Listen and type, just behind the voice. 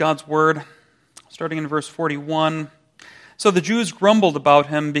God's word, starting in verse 41. So the Jews grumbled about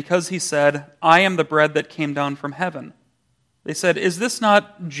him because he said, "I am the bread that came down from heaven." They said, "Is this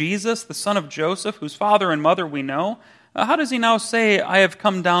not Jesus, the son of Joseph, whose father and mother we know? How does he now say, 'I have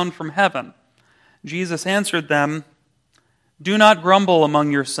come down from heaven'?" Jesus answered them, "Do not grumble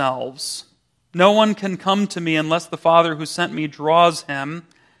among yourselves. No one can come to me unless the Father who sent me draws him,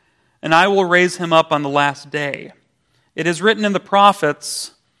 and I will raise him up on the last day. It is written in the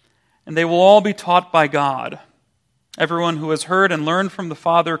prophets, and they will all be taught by God. Everyone who has heard and learned from the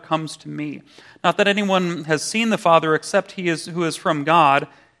Father comes to me. Not that anyone has seen the Father except who is from God.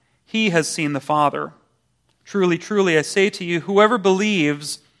 He has seen the Father. Truly, truly, I say to you, whoever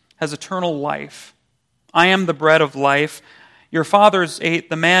believes has eternal life. I am the bread of life. Your fathers ate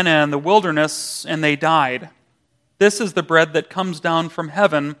the manna in the wilderness, and they died. This is the bread that comes down from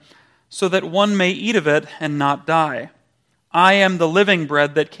heaven, so that one may eat of it and not die. I am the living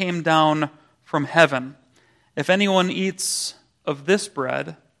bread that came down from heaven. If anyone eats of this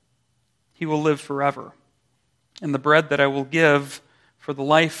bread, he will live forever. And the bread that I will give for the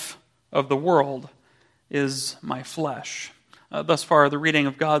life of the world is my flesh." Thus far, the reading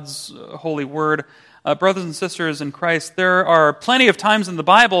of God's holy word. Brothers and sisters in Christ, there are plenty of times in the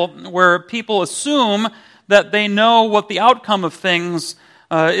Bible where people assume that they know what the outcome of things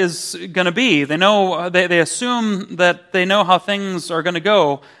is going to be. They assume that they know how things are going to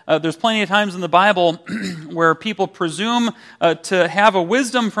go. There's plenty of times in the Bible where people presume to have a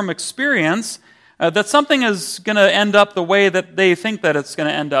wisdom from experience that something is going to end up the way that they think that it's going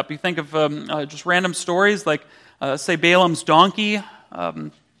to end up. You think of just random stories like, say, Balaam's donkey,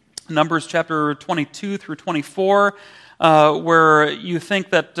 Numbers chapter 22 through 24, where you think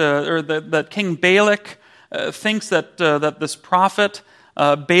that King Balak thinks that this prophet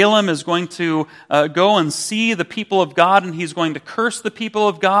Balaam is going to go and see the people of God, and he's going to curse the people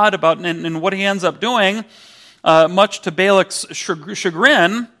of God and what he ends up doing, much to Balak's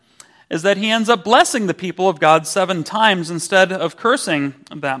chagrin, is that he ends up blessing the people of God 7 times instead of cursing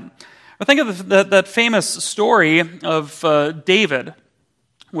them. I think of that famous story of David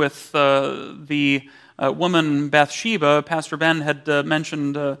with the woman Bathsheba. Pastor Ben had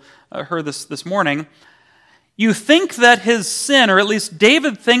mentioned her this morning. You think that his sin, or at least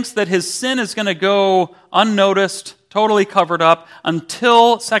David thinks that his sin is going to go unnoticed, totally covered up,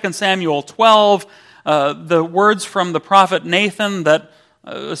 until 2 Samuel 12, the words from the prophet Nathan that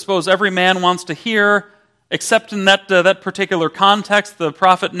I suppose every man wants to hear, except in that particular context. The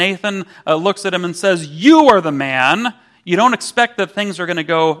prophet Nathan looks at him and says, "You are the man." You don't expect that things are going to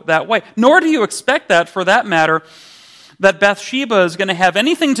go that way. Nor do you expect that, for that matter, that Bathsheba is going to have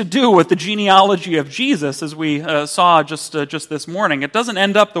anything to do with the genealogy of Jesus, as we saw just this morning. It doesn't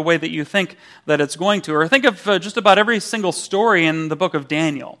end up the way that you think that it's going to. Or think of just about every single story in the book of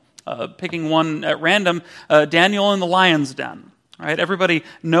Daniel. Picking one at random, Daniel in the lion's den. Right? Everybody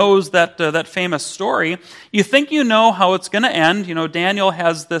knows that famous story. You think you know how it's going to end. You know, Daniel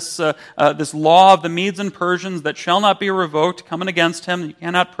has this law of the Medes and Persians that shall not be revoked coming against him. You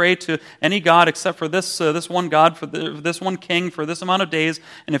cannot pray to any god except for this one god, for this one king, for this amount of days.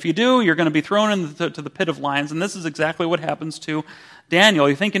 And if you do, you're going to be thrown into the pit of lions. And this is exactly what happens to Daniel.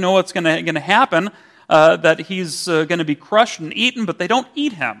 You think you know what's going to happen, that he's going to be crushed and eaten, but they don't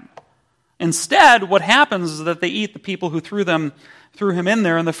eat him. Instead, what happens is that they eat the people who threw him in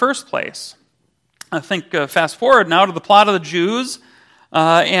there in the first place. I think fast forward now to the plot of the Jews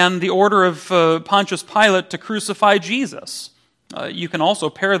and the order of Pontius Pilate to crucify Jesus. You can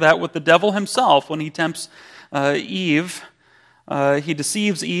also pair that with the devil himself when he tempts Eve. He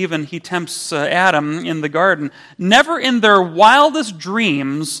deceives Eve and he tempts Adam in the garden. Never in their wildest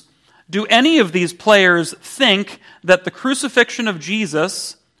dreams do any of these players think that the crucifixion of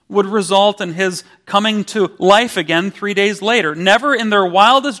Jesus would result in his coming to life again 3 days later. Never in their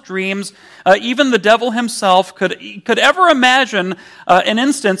wildest dreams, even the devil himself could ever imagine an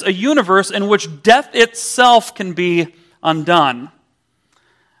instance, a universe in which death itself can be undone.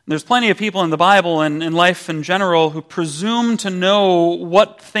 There's plenty of people in the Bible and in life in general who presume to know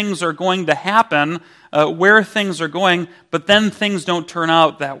what things are going to happen, where things are going, but then things don't turn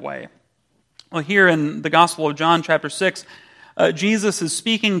out that way. Well, here in the Gospel of John, chapter 6, Jesus is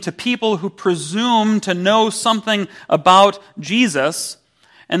speaking to people who presume to know something about Jesus,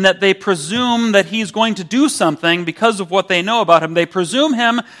 and that they presume that he's going to do something because of what they know about him. They presume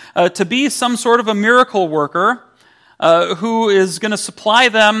him to be some sort of a miracle worker who is going to supply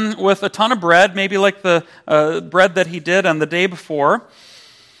them with a ton of bread, maybe like the bread that he did on the day before.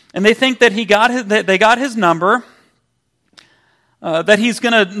 And they think that they got his number. that he's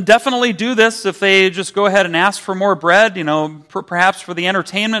going to definitely do this if they just go ahead and ask for more bread, perhaps for the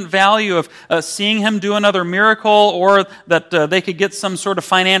entertainment value of seeing him do another miracle, or that they could get some sort of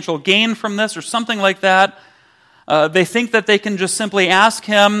financial gain from this or something like that. They think that they can just simply ask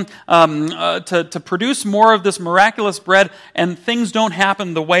him to produce more of this miraculous bread, and things don't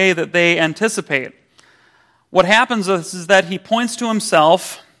happen the way that they anticipate. What happens is that he points to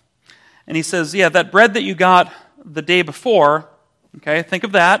himself and he says, yeah, that bread that you got the day before, okay, think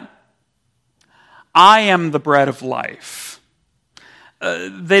of that. I am the bread of life.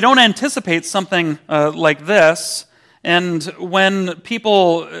 They don't anticipate something like this. And when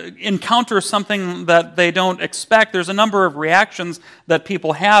people encounter something that they don't expect, there's a number of reactions that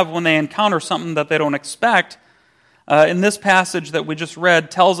people have when they encounter something that they don't expect. In this passage that we just read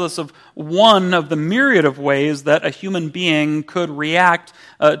tells us of one of the myriad of ways that a human being could react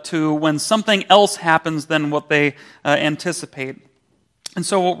to when something else happens than what they anticipate. And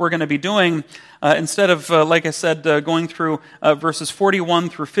so what we're going to be doing, instead of, like I said, going through verses 41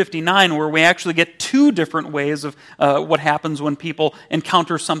 through 59, where we actually get two different ways of what happens when people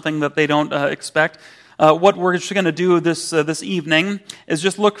encounter something that they don't expect, what we're just going to do this evening is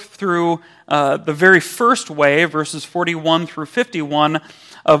just look through the very first way, verses 41 through 51,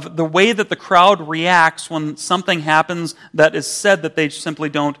 of the way that the crowd reacts when something happens that is said that they simply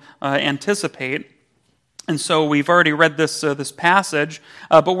don't anticipate. And so we've already read this passage,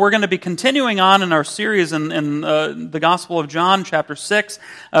 but we're going to be continuing on in our series in the Gospel of John, chapter 6,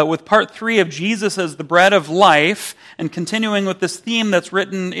 with part 3 of Jesus as the bread of life, and continuing with this theme that's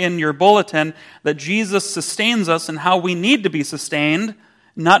written in your bulletin, that Jesus sustains us and how we need to be sustained,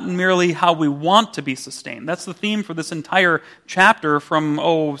 not merely how we want to be sustained. That's the theme for this entire chapter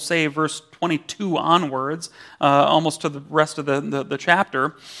from, say, verse 22 onwards, almost to the rest of the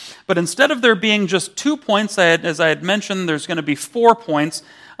chapter. But instead of there being just 2 points, as I had mentioned, there's going to be 4 points.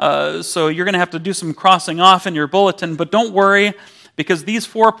 So you're going to have to do some crossing off in your bulletin. But don't worry, because these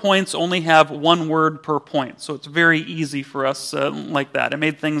 4 points only have 1 word per point. So it's very easy for us like that. It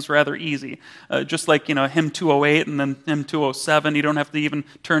made things rather easy. Just like, hymn 208 and then hymn 207, you don't have to even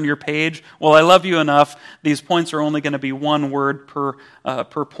turn your page. Well, I love you enough. These points are only going to be 1 word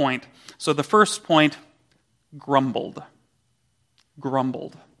per point. So the first point, grumbled.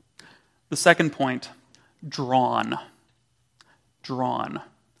 Grumbled. The second point, drawn. Drawn.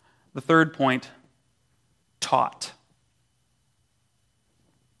 The third point, taught.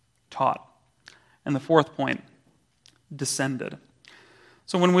 Taught. And the fourth point, descended.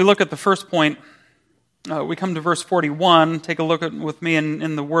 So when we look at the first point, we come to verse 41. Take a look with me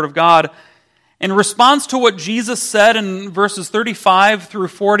in the Word of God. In response to what Jesus said in verses 35 through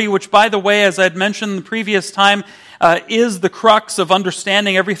 40, which, by the way, as I had mentioned the previous time, is the crux of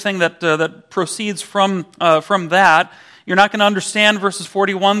understanding everything that proceeds from that. You're not going to understand verses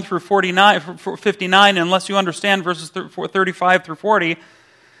 41 through 59 unless you understand verses 35 through 40.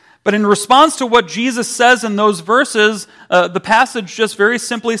 But in response to what Jesus says in those verses, the passage just very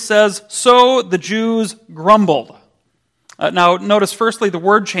simply says, so the Jews grumbled. Now, notice firstly the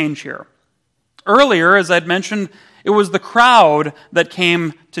word change here. Earlier, as I'd mentioned, it was the crowd that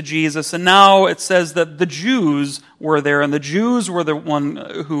came to Jesus, and now it says that the Jews were there, and the Jews were the one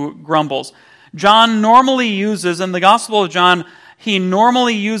who grumbles. John normally uses, in the Gospel of John, he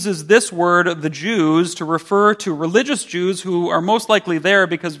normally uses this word, the Jews, to refer to religious Jews who are most likely there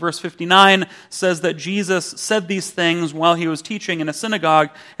because verse 59 says that Jesus said these things while he was teaching in a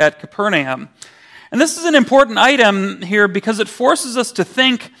synagogue at Capernaum. And this is an important item here because it forces us to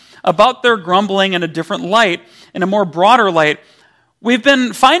think about their grumbling in a different light, in a more broader light. We've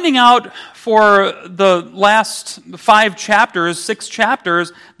been finding out for the last 6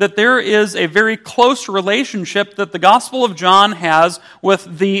 chapters, that there is a very close relationship that the Gospel of John has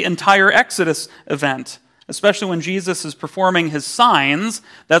with the entire Exodus event, especially when Jesus is performing his signs.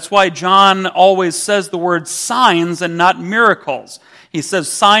 That's why John always says the word signs and not miracles. He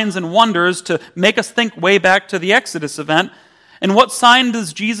says signs and wonders to make us think way back to the Exodus event. And what sign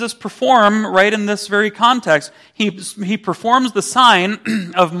does Jesus perform right in this very context? He performs the sign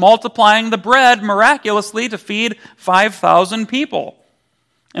of multiplying the bread miraculously to feed 5,000 people.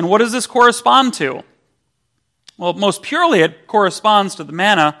 And what does this correspond to? Well, most purely it corresponds to the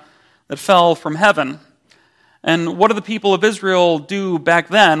manna that fell from heaven. And what do the people of Israel do back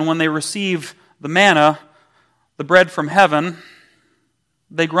then when they receive the manna, the bread from heaven?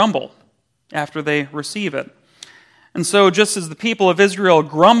 They grumble after they receive it. And so just as the people of Israel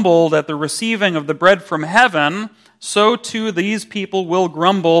grumbled at the receiving of the bread from heaven, so too these people will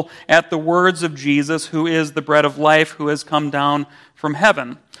grumble at the words of Jesus, who is the bread of life, who has come down from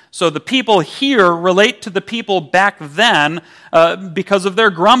heaven. So the people here relate to the people back then because of their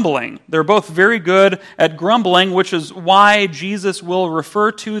grumbling. They're both very good at grumbling, which is why Jesus will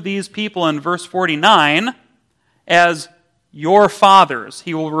refer to these people in verse 49 as your fathers.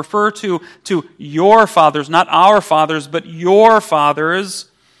 He will refer to your fathers, not our fathers, but your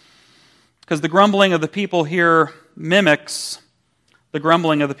fathers, because the grumbling of the people here mimics the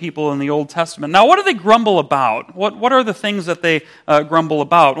grumbling of the people in the Old Testament. Now, what do they grumble about? What are the things that they grumble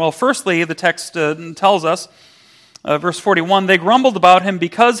about? Well, firstly, the text tells us, verse 41, they grumbled about him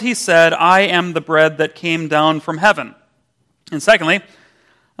because he said, I am the bread that came down from heaven. And secondly,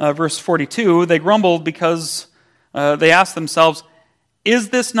 verse 42, they grumbled because they asked themselves, is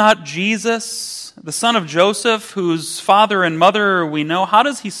this not Jesus, the son of Joseph, whose father and mother we know? How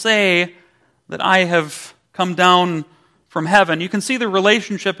does he say that I have come down from heaven? You can see the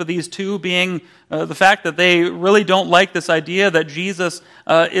relationship of these two being the fact that they really don't like this idea that Jesus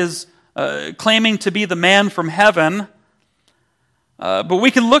is claiming to be the man from heaven. But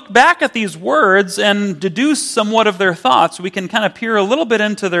we can look back at these words and deduce somewhat of their thoughts. We can kind of peer a little bit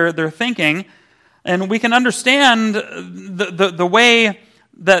into their thinking, and we can understand the way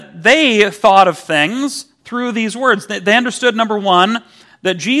that they thought of things through these words. They understood, number one,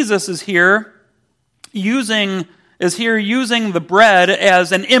 that Jesus is here using the bread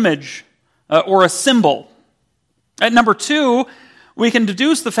as an image or a symbol. At number two, we can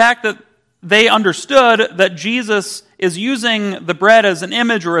deduce the fact that they understood that Jesus is using the bread as an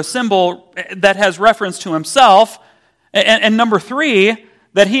image or a symbol that has reference to himself. And number three,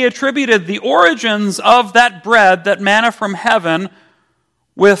 that he attributed the origins of that bread, that manna from heaven,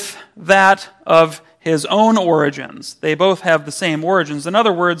 with that of his own origins. They both have the same origins. In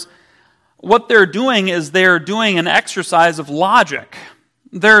other words, what they're doing is they're doing an exercise of logic.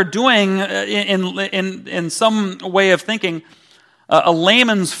 They're doing, in some way of thinking, a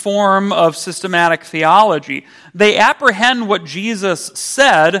layman's form of systematic theology. They apprehend what Jesus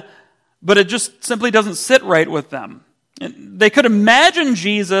said, but it just simply doesn't sit right with them. They could imagine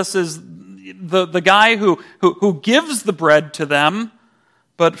Jesus as the guy who gives the bread to them,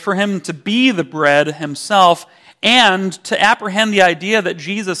 but for him to be the bread himself and to apprehend the idea that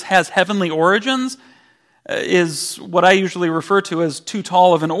Jesus has heavenly origins is what I usually refer to as too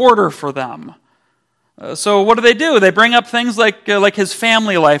tall of an order for them. So what do? They bring up things like his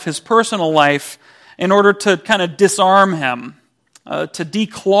family life, his personal life, in order to kind of disarm him, to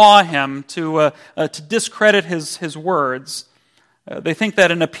declaw him, to discredit his words. They think that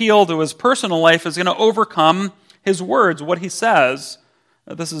an appeal to his personal life is going to overcome his words, what he says.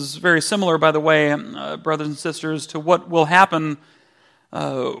 This is very similar, by the way, brothers and sisters, to what will happen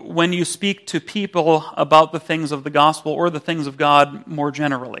when you speak to people about the things of the gospel or the things of God more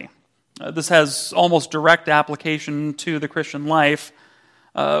generally. This has almost direct application to the Christian life.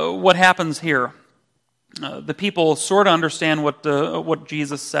 What happens here? The people sort of understand what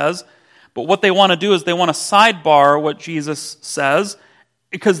Jesus says, but what they want to do is they want to sidebar what Jesus says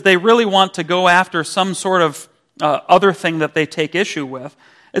because they really want to go after some sort of other thing that they take issue with.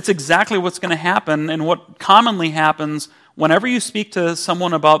 It's exactly what's going to happen and what commonly happens whenever you speak to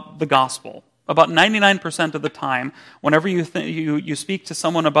someone about the gospel. About 99% of the time, whenever you speak to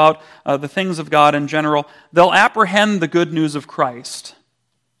someone about the things of God in general, they'll apprehend the good news of Christ.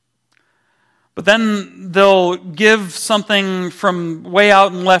 But then they'll give something from way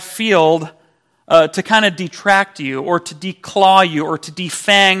out in left field to kind of detract you or to declaw you or to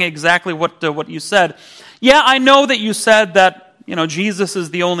defang exactly what you said. Yeah, I know that you said that, Jesus is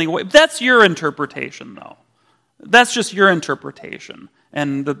the only way. That's your interpretation, though. That's just your interpretation.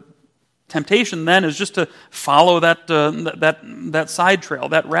 And the temptation then is just to follow that side trail,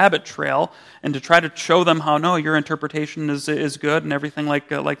 that rabbit trail, and to try to show them how, no, your interpretation is good and everything like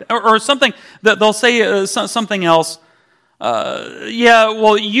that. Or something that they'll say something else.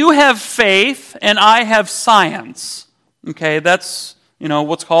 You have faith and I have science. Okay, that's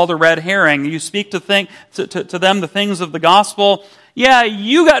what's called a red herring. You speak to them the things of the gospel. Yeah,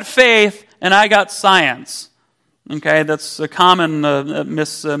 you got faith and I got science. Okay, that's a common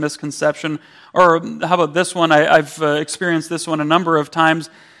misconception. Or how about this one? I've experienced this one a number of times.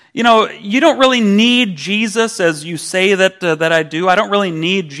 You don't really need Jesus as you say that I do. I don't really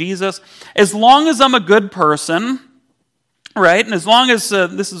need Jesus. As long as I'm a good person, right? And as long as,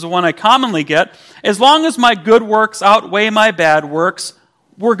 this is the one I commonly get, as long as my good works outweigh my bad works,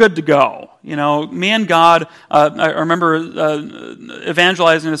 we're good to go. Me and God, I remember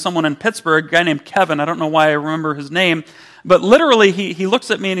evangelizing to someone in Pittsburgh, a guy named Kevin. I don't know why I remember his name, but literally he looks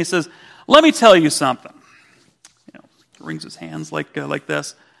at me and he says, let me tell you something. Wrings his hands like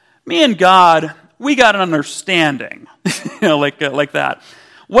this. Me and God, we got an understanding, like that.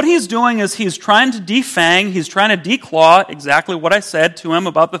 What he's doing is he's trying to defang, he's trying to declaw exactly what I said to him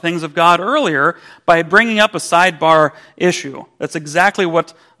about the things of God earlier by bringing up a sidebar issue. That's exactly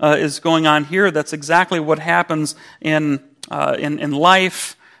what is going on here. That's exactly what happens in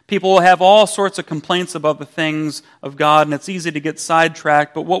life. People will have all sorts of complaints about the things of God, and it's easy to get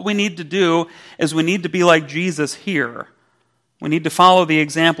sidetracked. But what we need to do is we need to be like Jesus here. We need to follow the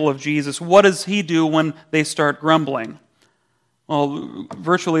example of Jesus. What does he do when they start grumbling? Well,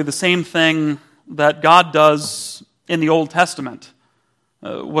 virtually the same thing that God does in the Old Testament.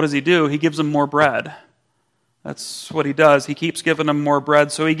 What does he do? He gives them more bread. That's what he does. He keeps giving them more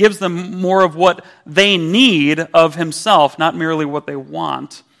bread. So he gives them more of what they need of himself, not merely what they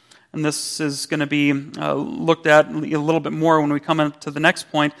want. And this is going to be looked at a little bit more when we come to the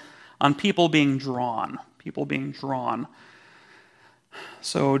next point on people being drawn. People being drawn.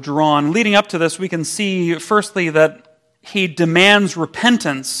 So drawn. Leading up to this, we can see, firstly, that he demands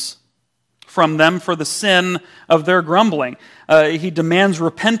repentance from them for the sin of their grumbling. He demands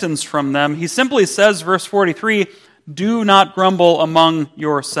repentance from them. He simply says, verse 43, "Do not grumble among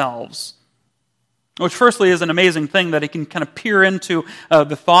yourselves." Which firstly is an amazing thing, that he can kind of peer into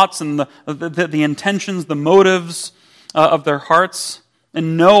the thoughts and the intentions, the motives of their hearts,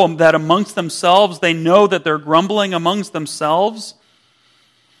 and know that amongst themselves, they know that they're grumbling amongst themselves.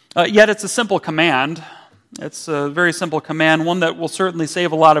 Yet it's a simple command. It's a very simple command, one that will certainly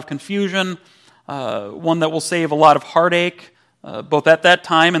save a lot of confusion, one that will save a lot of heartache, both at that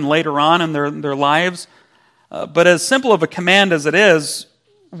time and later on in their lives. But as simple of a command as it is,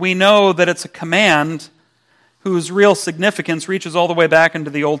 we know that it's a command whose real significance reaches all the way back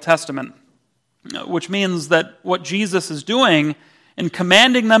into the Old Testament, which means that what Jesus is doing in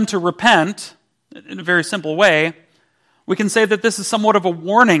commanding them to repent, in a very simple way, we can say that this is somewhat of a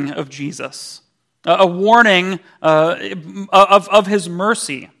warning of Jesus. A warning of his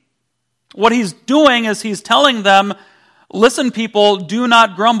mercy. What he's doing is he's telling them, listen, people, do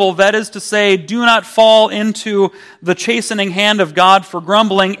not grumble. That is to say, do not fall into the chastening hand of God for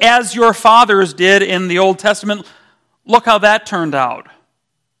grumbling, as your fathers did in the Old Testament. Look how that turned out.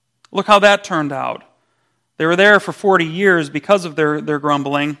 Look how that turned out. They were there for 40 years because of their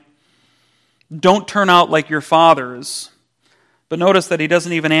grumbling. Don't turn out like your fathers. But notice that he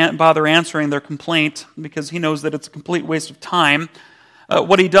doesn't even bother answering their complaint because he knows that it's a complete waste of time.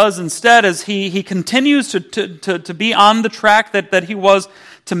 What he does instead is he continues to be on the track that he was,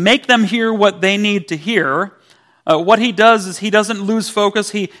 to make them hear what they need to hear. What he does is he doesn't lose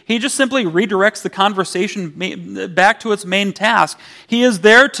focus. He just simply redirects the conversation back to its main task. He is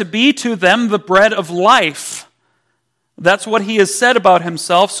there to be to them the bread of life. That's what he has said about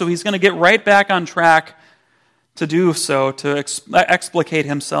himself, so he's going to get right back on track to do so, to explicate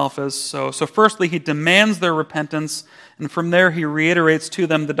himself as so. So firstly, he demands their repentance, and from there he reiterates to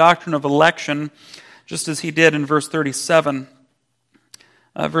them the doctrine of election, just as he did in verse 37.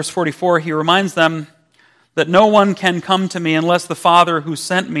 Verse 44, he reminds them that no one can come to me unless the Father who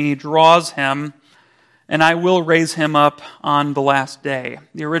sent me draws him, and I will raise him up on the last day.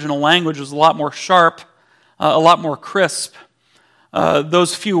 The original language is a lot more sharp, a lot more crisp.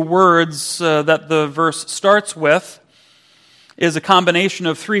 Those few words that the verse starts with is a combination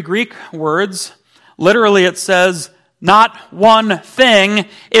of three Greek words. Literally it says, not one thing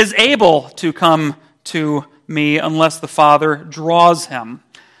is able to come to me unless the Father draws him.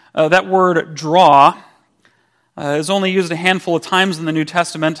 That word draw is only used a handful of times in the New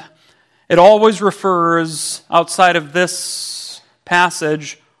Testament. It always refers, outside of this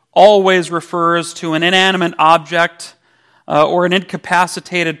passage, always refers to an inanimate object or an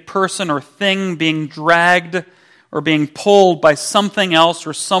incapacitated person or thing being dragged or being pulled by something else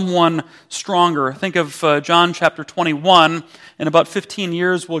or someone stronger. Think of John chapter 21. In about 15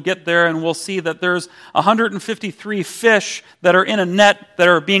 years, we'll get there and we'll see that there's 153 fish that are in a net that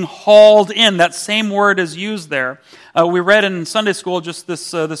are being hauled in. That same word is used there. We read in Sunday school just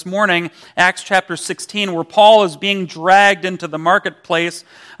this morning, Acts chapter 16, where Paul is being dragged into the marketplace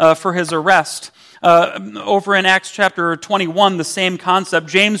for his arrest. Over in Acts chapter 21, the same concept.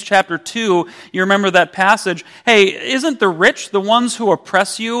 James chapter 2, you remember that passage. Hey, isn't the rich the ones who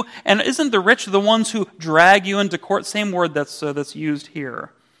oppress you? And isn't the rich the ones who drag you into court? Same word that's used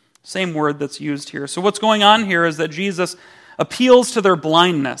here. Same word that's used here. So what's going on here is that Jesus appeals to their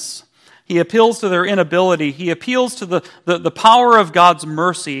blindness. He appeals to their inability. He appeals to the power of God's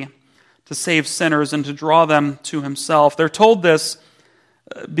mercy to save sinners and to draw them to himself. They're told this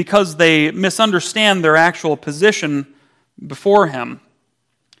because they misunderstand their actual position before him.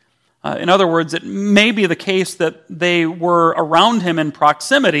 In other words, it may be the case that they were around him in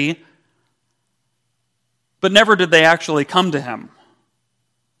proximity, but never did they actually come to him.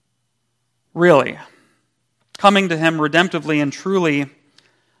 Really. Coming to him redemptively and truly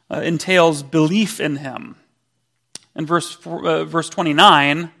entails belief in him. And verse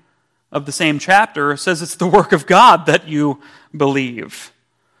 29 of the same chapter says it's the work of God that you believe.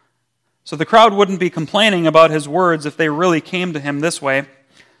 So the crowd wouldn't be complaining about his words if they really came to him this way.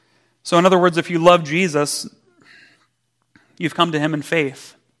 So in other words, if you love Jesus, you've come to him in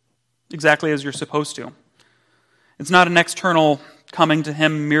faith, exactly as you're supposed to. It's not an external coming to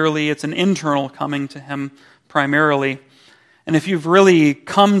him merely, it's an internal coming to him primarily. And if you've really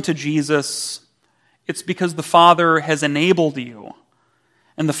come to Jesus, it's because the Father has enabled you.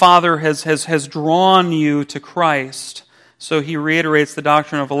 And the Father has drawn you to Christ. So he reiterates the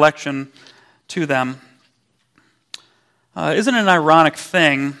doctrine of election to them. Isn't it an ironic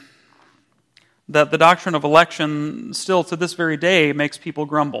thing that the doctrine of election still to this very day makes people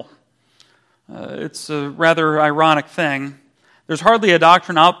grumble? It's a rather ironic thing. There's hardly a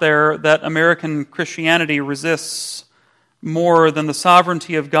doctrine out there that American Christianity resists more than the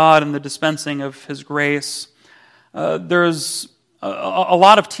sovereignty of God and the dispensing of his grace. There's a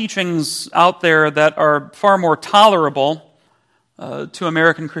lot of teachings out there that are far more tolerable to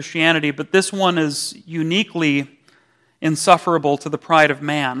American Christianity, but this one is uniquely insufferable to the pride of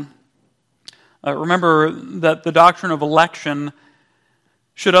man. Remember that the doctrine of election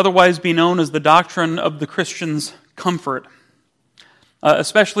should otherwise be known as the doctrine of the Christian's comfort,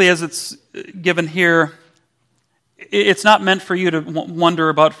 especially as it's given here. It's not meant for you to wonder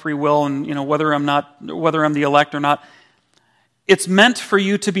about free will and whether I'm the elect or not. It's meant for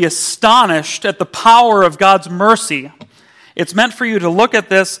you to be astonished at the power of God's mercy. It's meant for you to look at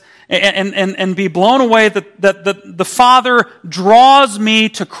this and be blown away that the Father draws me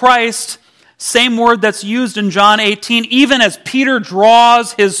to Christ. Same word that's used in John 18, even as Peter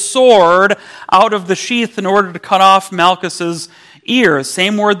draws his sword out of the sheath in order to cut off Malchus's ears.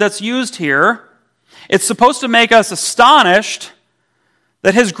 Same word that's used here. It's supposed to make us astonished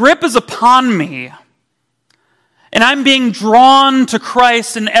that his grip is upon me. And I'm being drawn to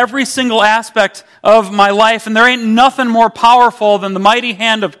Christ in every single aspect of my life. And there ain't nothing more powerful than the mighty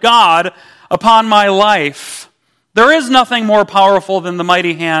hand of God upon my life. There is nothing more powerful than the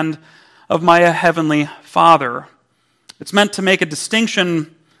mighty hand of my heavenly Father. It's meant to make a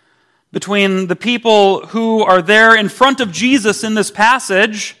distinction between the people who are there in front of Jesus in this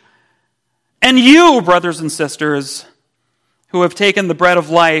passage and you, brothers and sisters, who have taken the bread of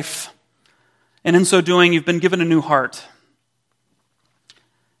life, and in so doing, you've been given a new heart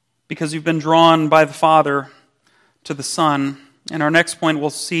because you've been drawn by the Father to the Son. In our next point, we'll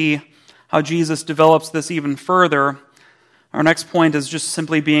see how Jesus develops this even further. Our next point is just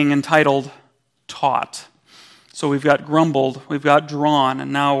simply being entitled taught. So we've got grumbled, we've got drawn,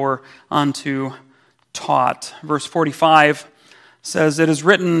 and now we're on to taught. Verse 45 says, "It is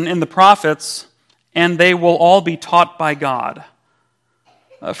written in the prophets, and they will all be taught by God."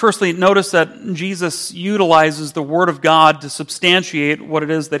 Firstly, notice that Jesus utilizes the Word of God to substantiate what it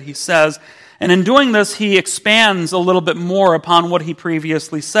is that he says. And in doing this, he expands a little bit more upon what he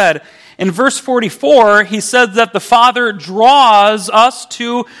previously said. In verse 44, he said that the Father draws us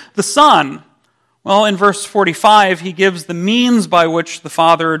to the Son. Well, in verse 45, he gives the means by which the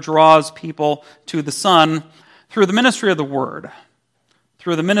Father draws people to the Son through the ministry of the Word.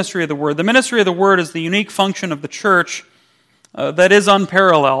 Through the ministry of the Word. The ministry of the Word is the unique function of the church that is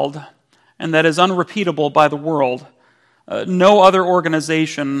unparalleled and that is unrepeatable by the world. No other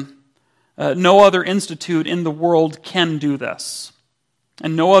organization, no other institute in the world can do this.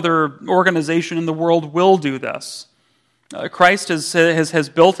 And no other organization in the world will do this. Christ has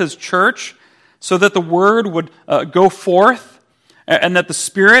built his church so that the Word would go forth and that the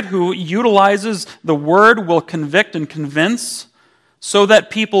Spirit who utilizes the Word will convict and convince so that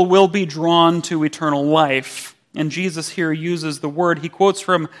people will be drawn to eternal life. And Jesus here uses the Word. He quotes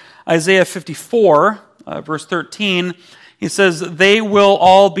from Isaiah 54, verse 13. He says, "They will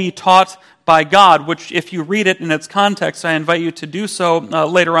all be taught by God," which if you read it in its context, I invite you to do so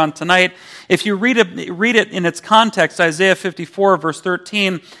later on tonight. If you read it in its context, Isaiah 54, verse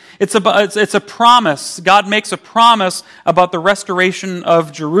 13, it's a promise. God makes a promise about the restoration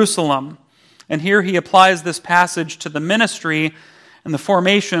of Jerusalem. And here he applies this passage to the ministry and the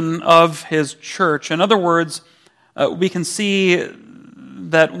formation of his church. In other words, we can see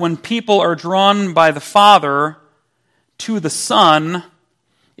that when people are drawn by the Father to the Son,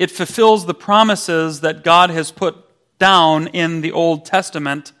 it fulfills the promises that God has put down in the Old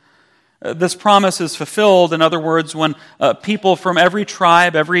Testament. This promise is fulfilled, in other words, when people from every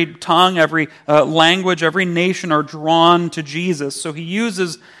tribe, every tongue, every language, every nation are drawn to Jesus. So he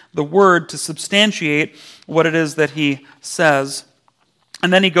uses the Word to substantiate what it is that he says.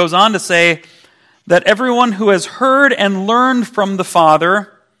 And then he goes on to say that everyone who has heard and learned from the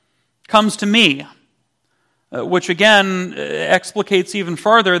Father comes to me, which again explicates even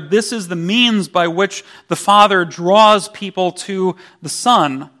farther, this is the means by which the Father draws people to the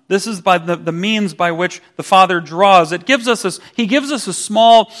Son. This is by the means by which the Father draws. He gives us a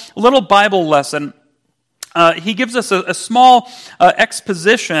small little Bible lesson. He gives us a small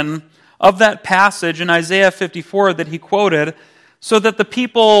exposition of that passage in Isaiah 54 that he quoted, so that the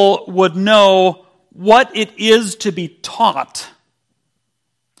people would know what it is to be taught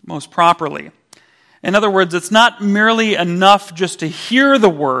most properly. In other words, it's not merely enough just to hear the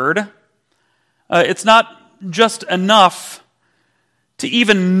word. It's not just enough to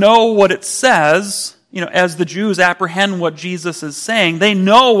even know what it says. As the Jews apprehend what Jesus is saying, they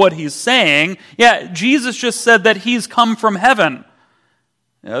know what he's saying. Yeah, Jesus just said that he's come from heaven.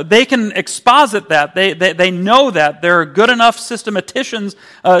 They can exposit that. They know that. They're good enough systematicians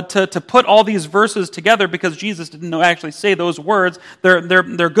to put all these verses together, because Jesus didn't actually say those words. They're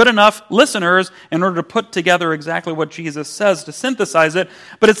good enough listeners in order to put together exactly what Jesus says, to synthesize it.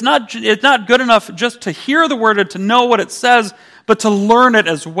 But it's not good enough just to hear the word or to know what it says, but to learn it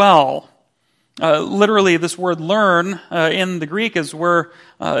as well. Literally, this word "learn" in the Greek is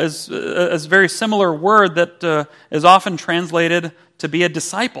a very similar word that is often translated to be a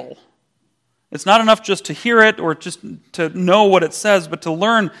disciple. It's not enough just to hear it or just to know what it says, but to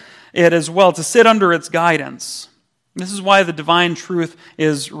learn it as well, to sit under its guidance. This is why the divine truth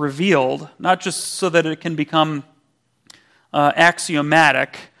is revealed, not just so that it can become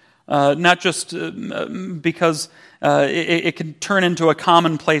axiomatic, not just because it can turn into a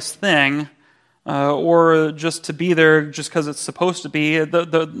commonplace thing, or just to be there just because it's supposed to be.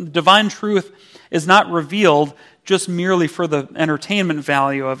 The divine truth is not revealed just merely for the entertainment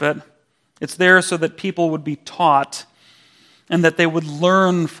value of it. It's there so that people would be taught and that they would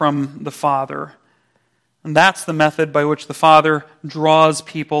learn from the Father. And that's the method by which the Father draws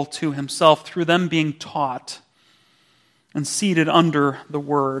people to himself, through them being taught and seated under the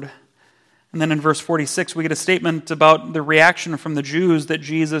Word. And then in verse 46, we get a statement about the reaction from the Jews that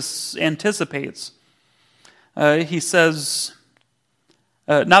Jesus anticipates. He says,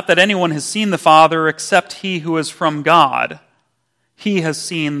 not that anyone has seen the Father except he who is from God. He has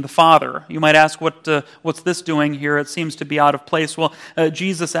seen the Father. You might ask, what's this doing here? It seems to be out of place. Well,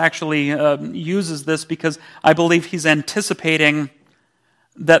 Jesus actually uses this because I believe he's anticipating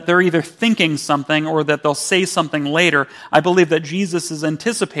that they're either thinking something or that they'll say something later. I believe that Jesus is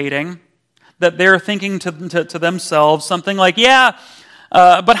anticipating that they're thinking to themselves something like,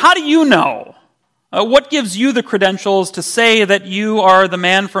 but how do you know? What gives you the credentials to say that you are the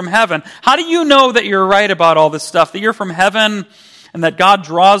man from heaven? How do you know that you're right about all this stuff, that you're from heaven and that God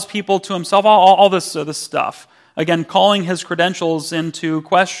draws people to himself? All this stuff. Again, calling his credentials into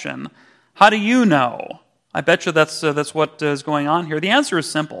question. How do you know? I bet you that's what is going on here. The answer is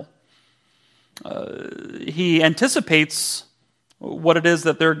simple. He anticipates what it is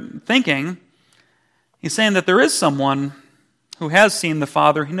that they're thinking. He's saying that there is someone who has seen the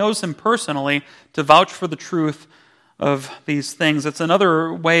Father. He knows him personally to vouch for the truth of these things. It's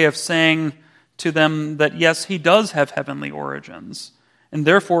another way of saying to them that, yes, he does have heavenly origins, and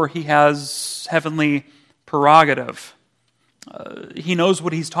therefore he has heavenly prerogative. He knows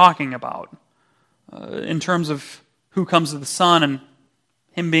what he's talking about in terms of who comes to the Son and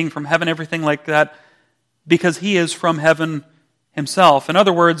him being from heaven, everything like that, because he is from heaven himself. In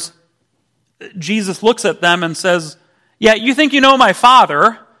other words, Jesus looks at them and says, yeah, you think you know my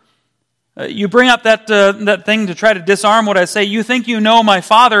Father. You bring up that thing to try to disarm what I say. You think you know my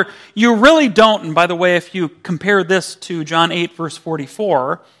Father. You really don't. And by the way, if you compare this to John 8, verse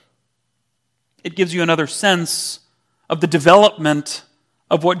 44, it gives you another sense of the development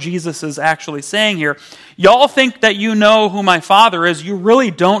of what Jesus is actually saying here. Y'all think that you know who my Father is. You really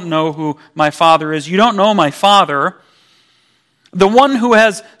don't know who my Father is. You don't know my Father. The one who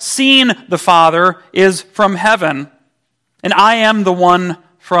has seen the Father is from heaven, and I am the one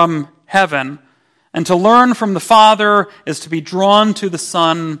from heaven. And to learn from the Father is to be drawn to the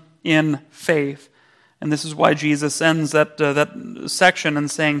Son in faith. And this is why Jesus ends that section in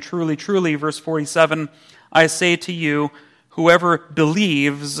saying, truly, truly, verse 47, I say to you, whoever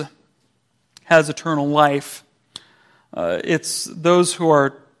believes has eternal life. It's those who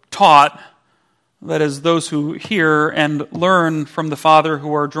are taught, that is, those who hear and learn from the Father,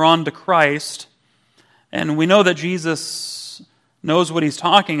 who are drawn to Christ. And we know that Jesus knows what he's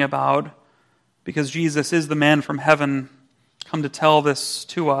talking about because Jesus is the man from heaven come to tell this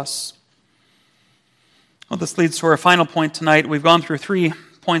to us. Well, this leads to our final point tonight. We've gone through 3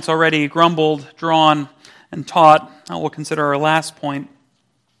 points already: grumbled, drawn, and taught. Now we'll consider our last point.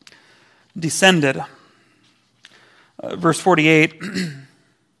 descended. Verse 48,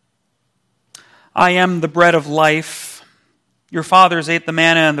 I am the bread of life. Your fathers ate the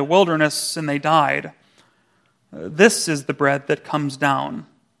manna in the wilderness, and they died. This is the bread that comes down,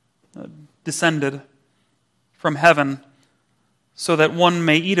 descended from heaven, so that one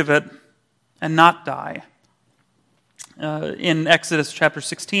may eat of it and not die. In Exodus chapter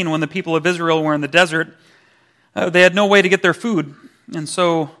 16, when the people of Israel were in the desert, they had no way to get their food. And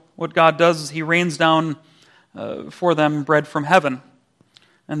so what God does is He rains down for them bread from heaven.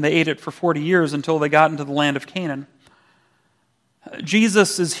 And they ate it for 40 years until they got into the land of Canaan.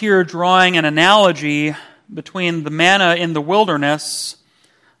 Jesus is here drawing an analogy between the manna in the wilderness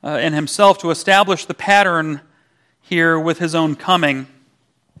and Himself to establish the pattern here with His own coming.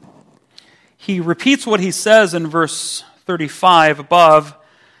 He repeats what He says in verse 35 above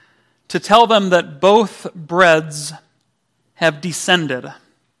to tell them that both breads have descended.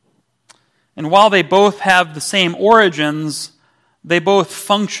 And while they both have the same origins, they both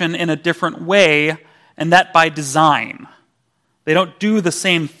function in a different way, and that by design. They don't do the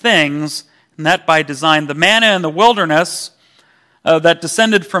same things, and that by design. The manna in the wilderness that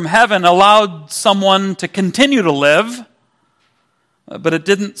descended from heaven allowed someone to continue to live, but it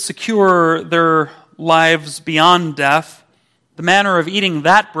didn't secure their lives beyond death. The manner of eating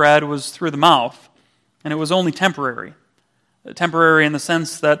that bread was through the mouth, and it was only temporary. Temporary in the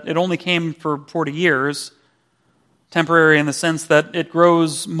sense that it only came for 40 years. Temporary in the sense that it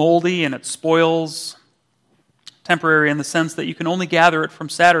grows moldy and it spoils. Temporary in the sense that you can only gather it from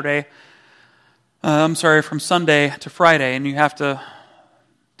Sunday to Friday, and you have to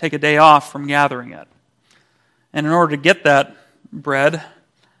take a day off from gathering it. And in order to get that bread,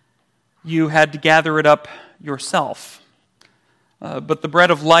 you had to gather it up yourself. But the bread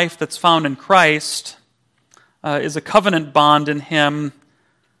of life that's found in Christ is a covenant bond in Him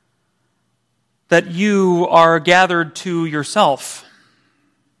that you are gathered to yourself.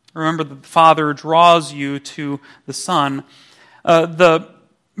 Remember, the Father draws you to the Son. The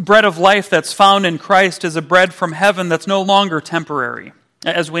bread of life that's found in Christ is a bread from heaven that's no longer temporary.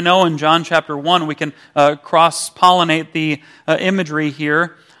 As we know in John chapter 1, we can cross-pollinate the imagery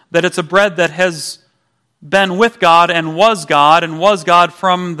here, that it's a bread that has been with God and was God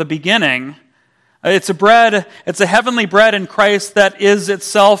from the beginning. It's a heavenly bread in Christ that is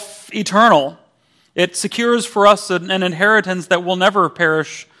itself eternal. It secures for us an inheritance that will never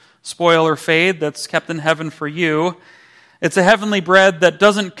perish, spoil, or fade, that's kept in heaven for you. It's a heavenly bread that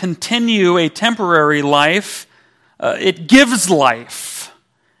doesn't continue a temporary life. It gives life,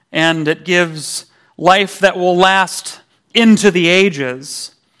 and it gives life that will last into the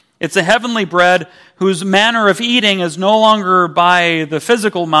ages. It's a heavenly bread whose manner of eating is no longer by the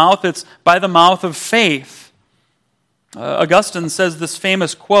physical mouth, it's by the mouth of faith. Augustine says this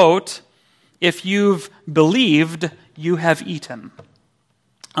famous quote, "If you've believed, you have eaten,"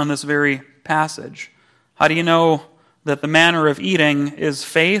 on this very passage. How do you know that the manner of eating is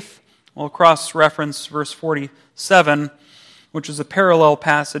faith? Well, cross-reference verse 47, which is a parallel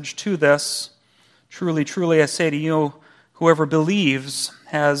passage to this. Truly, truly, I say to you, whoever believes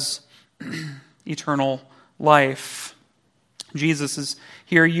has eternal life. Jesus is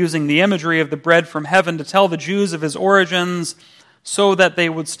here using the imagery of the bread from heaven to tell the Jews of His origins so that they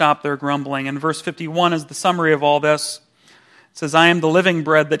would stop their grumbling. And verse 51 is the summary of all this. It says, I am the living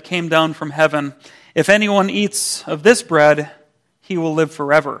bread that came down from heaven. If anyone eats of this bread, he will live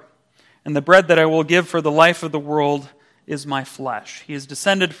forever. And the bread that I will give for the life of the world is my flesh. He is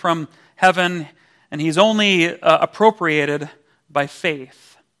descended from heaven, and He's only appropriated by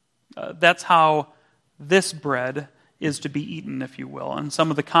faith. That's how this bread is to be eaten, if you will. And some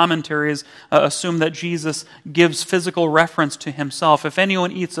of the commentaries assume that Jesus gives physical reference to Himself. If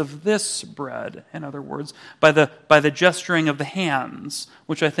anyone eats of this bread, in other words, by the gesturing of the hands,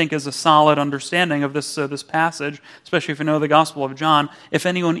 which I think is a solid understanding of this passage, especially if you know the Gospel of John. If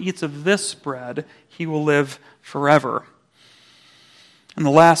anyone eats of this bread, he will live forever. And the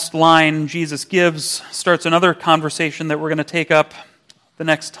last line Jesus gives starts another conversation that we're going to take up the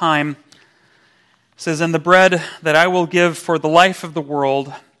next time. It says, and the bread that I will give for the life of the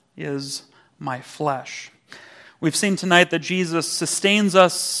world is my flesh. We've seen tonight that Jesus sustains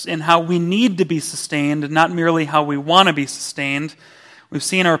us in how we need to be sustained, not merely how we want to be sustained. We've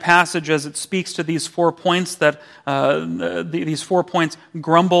seen our passage as it speaks to these 4 points that these 4 points: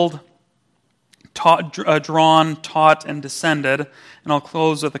 grumbled, drawn, taught, and descended. And I'll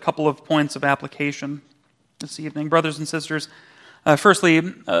close with a couple of points of application this evening. Brothers and sisters, firstly,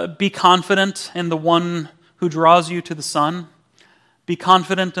 be confident in the one who draws you to the Son. Be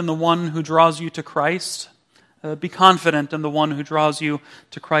confident in the one who draws you to Christ. Be confident in the one who draws you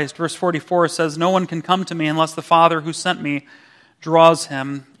to Christ. Verse 44 says, "No one can come to me unless the Father who sent me draws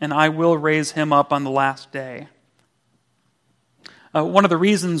him, and I will raise him up on the last day." One of the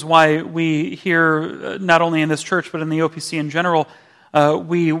reasons why we here, not only in this church but in the OPC in general,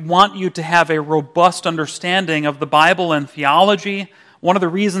 we want you to have a robust understanding of the Bible and theology. One of the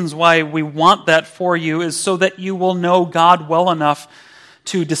reasons why we want that for you is so that you will know God well enough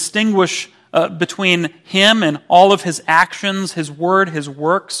to distinguish between Him and all of His actions, His word, His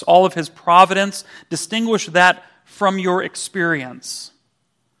works, all of His providence. Distinguish that from your experience.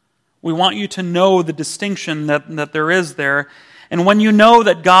 We want you to know the distinction that there is there. And when you know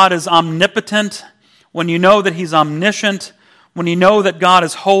that God is omnipotent, when you know that He's omniscient, when you know that God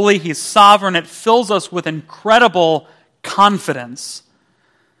is holy, He's sovereign, it fills us with incredible confidence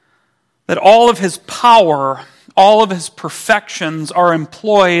that all of His power, all of His perfections are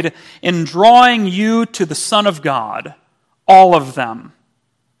employed in drawing you to the Son of God. All of them.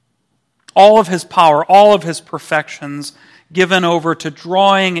 All of His power, all of His perfections given over to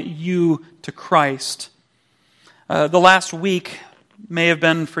drawing you to Christ. The last week may have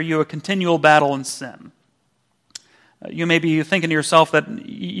been for you a continual battle in sin. You may be thinking to yourself that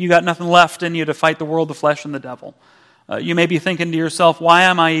you got nothing left in you to fight the world, the flesh, and the devil. You may be thinking to yourself, why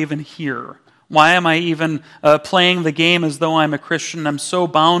am I even here? Why am I even playing the game as though I'm a Christian? I'm so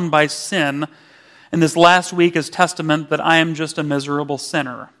bound by sin. And this last week is testament that I am just a miserable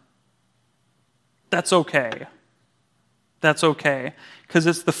sinner. That's okay. That's okay. Because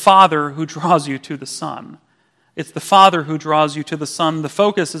it's the Father who draws you to the Son. It's the Father who draws you to the Son. The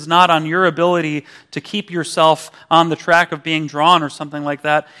focus is not on your ability to keep yourself on the track of being drawn or something like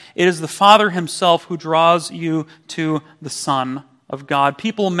that. It is the Father Himself who draws you to the Son of God.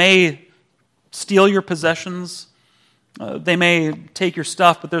 People may steal your possessions. They may take your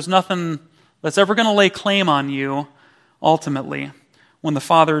stuff, but there's nothing that's ever going to lay claim on you ultimately when the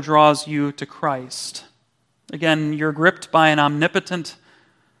Father draws you to Christ. Again, you're gripped by an omnipotent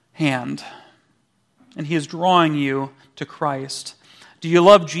hand, and He is drawing you to Christ. Do you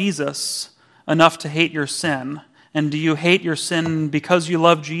love Jesus enough to hate your sin? And do you hate your sin because you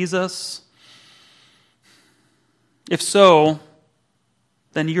love Jesus? If so,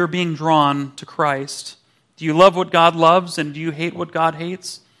 then you're being drawn to Christ. Do you love what God loves, and do you hate what God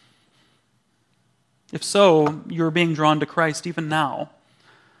hates? If so, you're being drawn to Christ even now.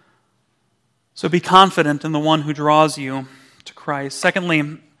 So be confident in the one who draws you to Christ.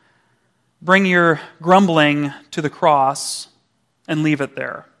 Secondly, bring your grumbling to the cross and leave it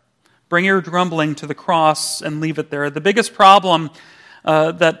there. Bring your grumbling to the cross and leave it there. The biggest problem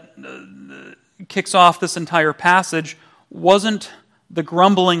that kicks off this entire passage wasn't the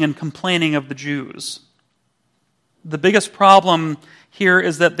grumbling and complaining of the Jews. The biggest problem here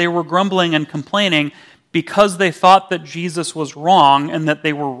is that they were grumbling and complaining because they thought that Jesus was wrong and that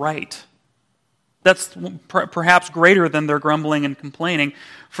they were right. That's perhaps greater than their grumbling and complaining.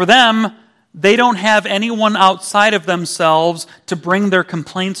 For them, they don't have anyone outside of themselves to bring their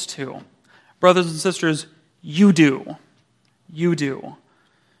complaints to. Brothers and sisters, you do. You do.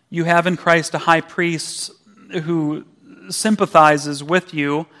 You have in Christ a high priest who sympathizes with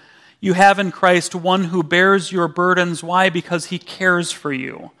you. You have in Christ one who bears your burdens. Why? Because He cares for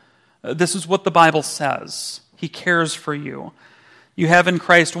you. This is what the Bible says. He cares for you. You have in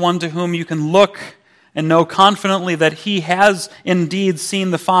Christ one to whom you can look and know confidently that He has indeed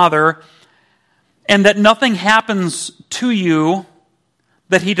seen the Father, and that nothing happens to you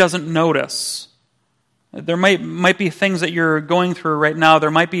that He doesn't notice. There might be things that you're going through right now.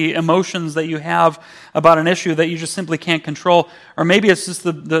 There might be emotions that you have about an issue that you just simply can't control. Or maybe it's just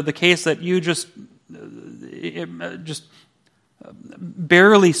the case that you just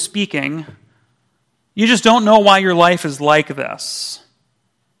barely speaking, you just don't know why your life is like this.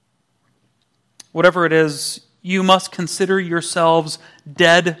 Whatever it is, you must consider yourselves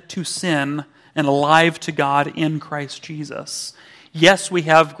dead to sin and alive to God in Christ Jesus. Yes, we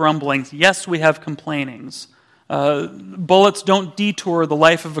have grumblings. Yes, we have complainings. Bullets don't detour the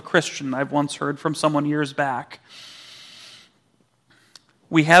life of a Christian, I've once heard from someone years back.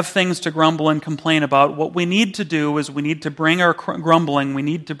 We have things to grumble and complain about. What we need to do is we need to bring our grumbling, we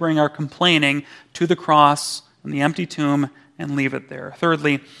need to bring our complaining to the cross and the empty tomb and leave it there.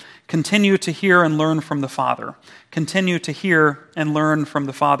 Thirdly, continue to hear and learn from the Father. Continue to hear and learn from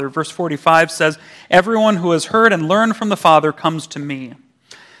the Father. Verse 45 says, "Everyone who has heard and learned from the Father comes to me."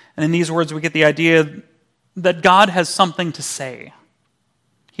 And in these words we get the idea that God has something to say.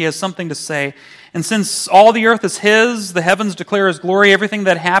 He has something to say. And since all the earth is His, the heavens declare His glory, everything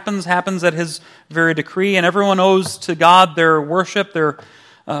that happens at His very decree, and everyone owes to God their worship, their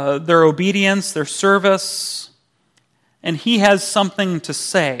obedience, their service. and he has something to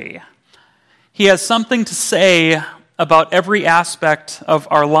say. He has something to say about every aspect of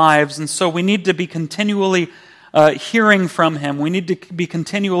our lives, and so we need to be continually hearing from him. We need to be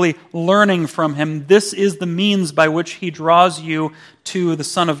continually learning from him. This is the means by which he draws you to the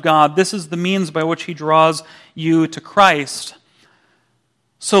Son of God. This is the means by which he draws you to Christ.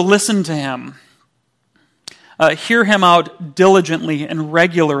 So listen to him. Hear him out diligently and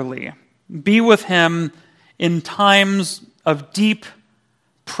regularly. Be with him in times of deep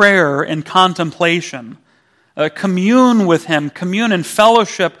prayer and contemplation. Commune with him. Commune in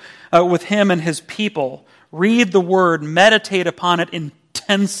fellowship with him and his people. Read the word. Meditate upon it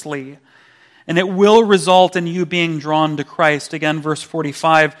intensely. And it will result in you being drawn to Christ. Again, verse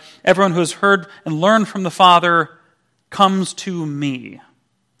 45. Everyone who has heard and learned from the Father comes to me.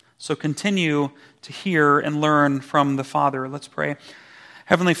 So continue to hear and learn from the Father. Let's pray.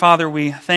 Heavenly Father, we thank